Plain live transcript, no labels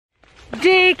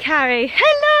Dear Carrie,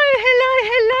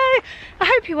 hello. I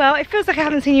hope you're well. It feels like I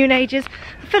haven't seen you in ages.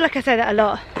 I feel like I say that a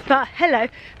lot, but hello,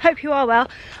 hope you are well.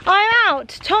 I'm out,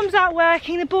 Tom's out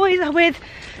working, the boys are with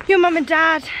your mum and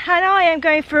dad, and I am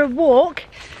going for a walk.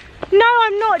 No,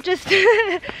 I'm not just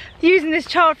using this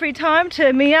child-free time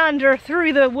to meander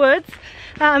through the woods.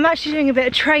 I'm actually doing a bit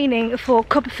of training for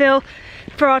Copperfield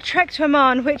for our trek to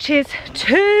Oman, which is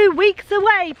 2 weeks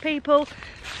away, people.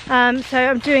 So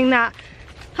I'm doing that.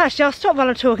 Actually, I'll stop while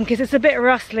I'm talking because it's a bit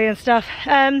rustly and stuff.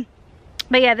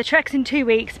 But yeah, the trek's in 2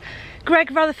 weeks. Greg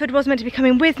Rutherford was meant to be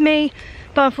coming with me,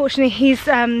 but unfortunately he's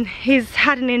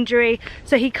had an injury,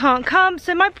 so he can't come.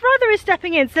 So my brother is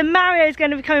stepping in, so Mario is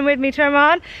going to be coming with me to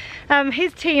Oman.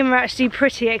 His team are actually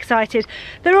pretty excited.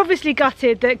 They're obviously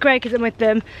gutted that Greg isn't with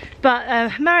them,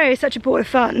 but Mario is such a ball of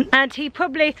fun, and he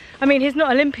probably, I mean, he's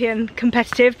not Olympian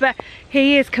competitive, but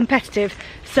he is competitive.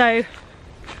 So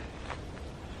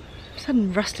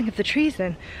sudden rustling of the trees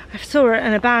then. I saw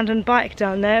an abandoned bike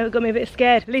down there, it got me a bit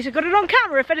scared. At least I got it on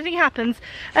camera if anything happens.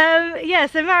 Yeah,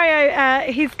 so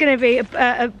Mario, he's going to be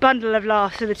a bundle of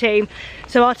laughs for the team.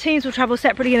 So our teams will travel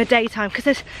separately in the daytime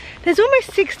because there's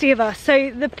almost 60 of us. So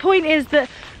the point is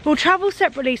that we'll travel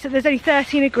separately, so there's only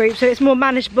 30 in a group, so it's more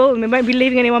manageable and we won't be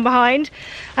leaving anyone behind.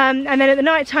 And then at the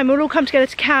night time we'll all come together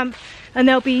to camp, and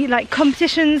there'll be like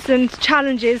competitions and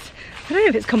challenges. I don't know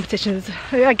if it's competitions,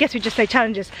 I guess we just say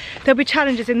challenges. There'll be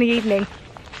challenges in the evening,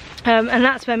 and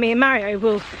that's where me and Mario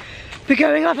will be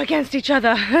going up against each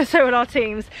other. So will our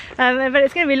teams, but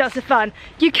it's going to be lots of fun.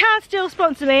 You can still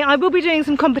sponsor me. I will be doing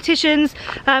some competitions.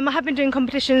 I have been doing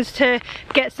competitions to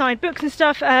get signed books and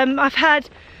stuff. I've had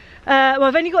well,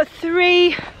 I've only got 3,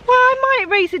 well I might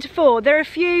raise it to 4. There are a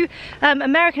few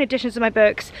American editions of my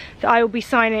books that I will be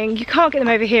signing. You can't get them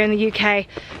over here in the UK,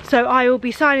 so I will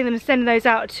be signing them and sending those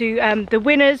out to the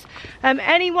winners.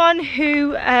 Anyone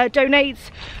who donates,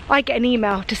 I get an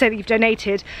email to say that you've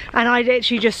donated, and I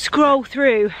literally just scroll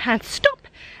through and stop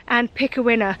and pick a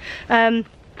winner.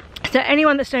 So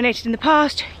anyone that's donated in the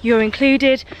past, you're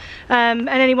included, and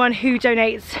anyone who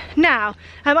donates now.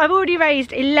 I've already raised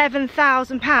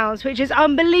 £11,000, which is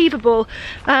unbelievable.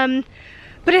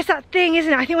 But it's that thing,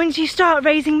 isn't it? I think once you start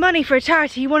raising money for a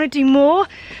charity, you want to do more.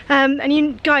 And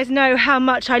you guys know how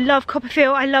much I love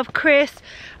Copperfield, I love Chris,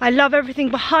 I love everything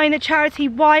behind the charity,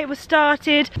 why it was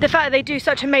started, the fact that they do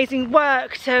such amazing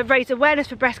work to raise awareness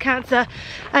for breast cancer,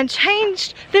 and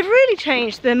they've really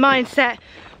changed the mindset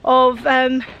of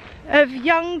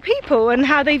young people and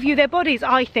how they view their bodies,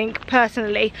 I think,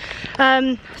 personally.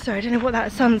 Sorry, I don't know what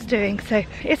that sun's doing. So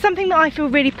it's something that I feel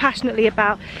really passionately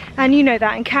about, and you know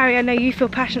that, and Carrie, I know you feel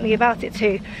passionately about it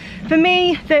too. For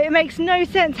me, it makes no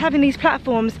sense having these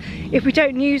platforms if we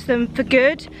don't use them for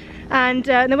good, and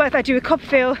the work that I do with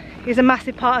Copperfield is a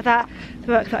massive part of that.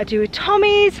 The work that I do with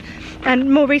Tommy's,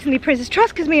 and more recently Princess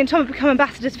Trust, because me and Tom have become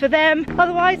ambassadors for them.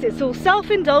 Otherwise it's all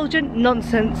self-indulgent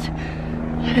nonsense.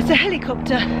 There's a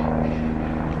helicopter.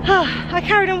 I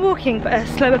carried on walking, but at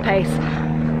a slower pace.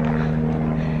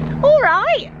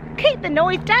 Alright, keep the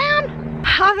noise down.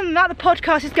 Other than that, the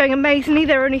podcast is going amazingly.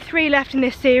 There are only 3 left in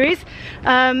this series.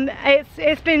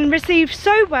 It's been received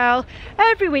so well.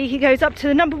 Every week it goes up to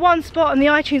the #1 spot on the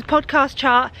iTunes podcast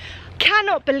chart.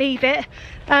 Cannot believe it.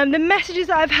 The messages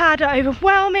that I've had are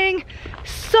overwhelming.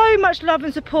 So much love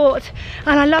and support,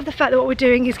 and I love the fact that what we're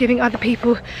doing is giving other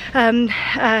people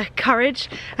courage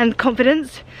and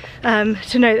confidence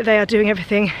to know that they are doing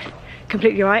everything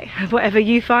completely right. Whatever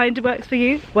you find works for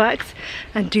you, works,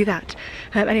 and do that.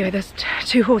 Anyway, there's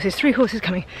 3 horses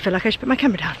coming. I feel like I should put my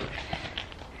camera down.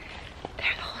 There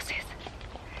are the horses.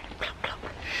 Clop, clop.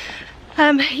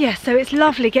 Yeah, so it's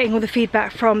lovely getting all the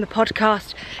feedback from the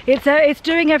podcast. It's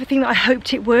doing everything that I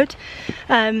hoped it would,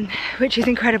 which is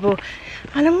incredible.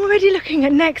 And I'm already looking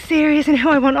at next series and who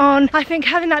I want on. I think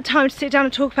having that time to sit down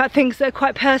and talk about things that are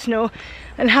quite personal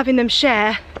and having them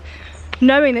share,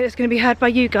 knowing that it's going to be heard by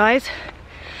you guys,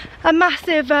 a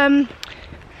massive amount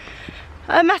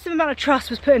of trust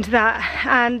was put into that,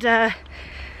 and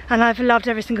I've loved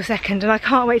every single second, and I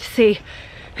can't wait to see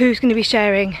who's going to be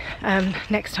sharing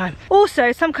next time.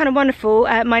 Also, Some Kind of Wonderful,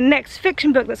 my next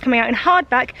fiction book that's coming out in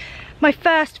hardback, my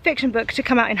first fiction book to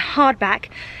come out in hardback,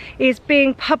 is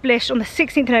being published on the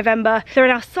 16th of November. There are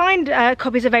now signed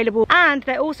copies available, and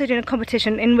they're also doing a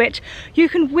competition in which you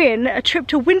can win a trip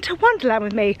to Winter Wonderland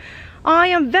with me. I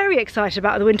am very excited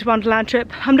about the Winter Wonderland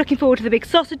trip. I'm looking forward to the big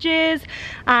sausages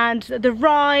and the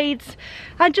rides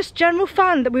and just general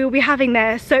fun that we will be having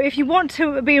there. So if you want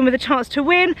to be in with a chance to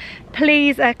win,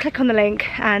 please click on the link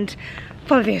and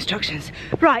follow the instructions.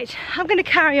 Right, I'm going to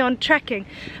carry on trekking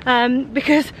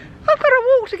because I've got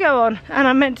a walk to go on and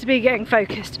I'm meant to be getting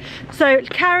focused. So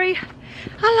Carrie,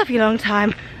 I love you long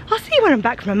time. I'll see you when I'm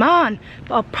back from Oman,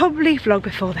 but I'll probably vlog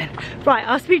before then. Right,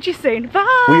 I'll speak to you soon.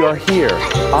 Bye! We are here,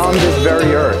 on this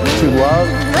very earth, to love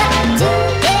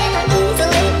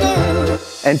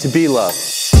and to be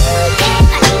loved.